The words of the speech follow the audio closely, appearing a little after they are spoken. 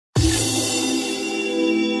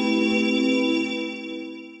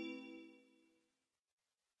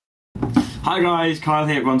Hi guys, Kyle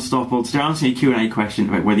here at Runstoppable. Today I'm answering a Q&A question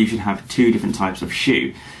about whether you should have two different types of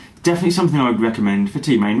shoe. Definitely something I would recommend for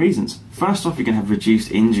two main reasons. First off, you're going to have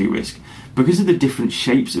reduced injury risk. Because of the different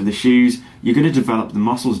shapes of the shoes, you're going to develop the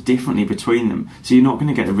muscles differently between them, so you're not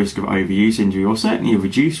going to get a risk of overuse injury, or certainly a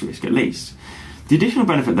reduced risk at least. The additional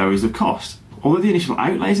benefit though is the cost. Although the initial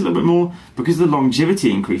outlay is a little bit more, because of the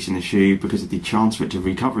longevity increase in the shoe, because of the chance for it to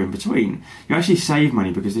recover in between, you actually save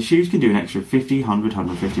money because the shoes can do an extra 50, 100,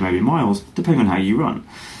 150 maybe miles, depending on how you run.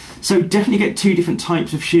 So definitely get two different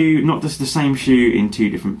types of shoe, not just the same shoe in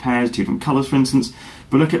two different pairs, two different colours for instance,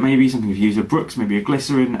 but look at maybe something if you use a Brooks, maybe a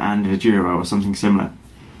Glycerin and a Duro or something similar.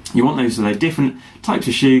 You want those so they're different types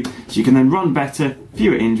of shoe, so you can then run better,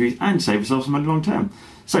 fewer injuries, and save yourself some money long term.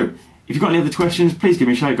 So, if you've got any other questions, please give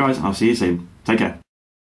me a shout guys, and I'll see you soon. Take care.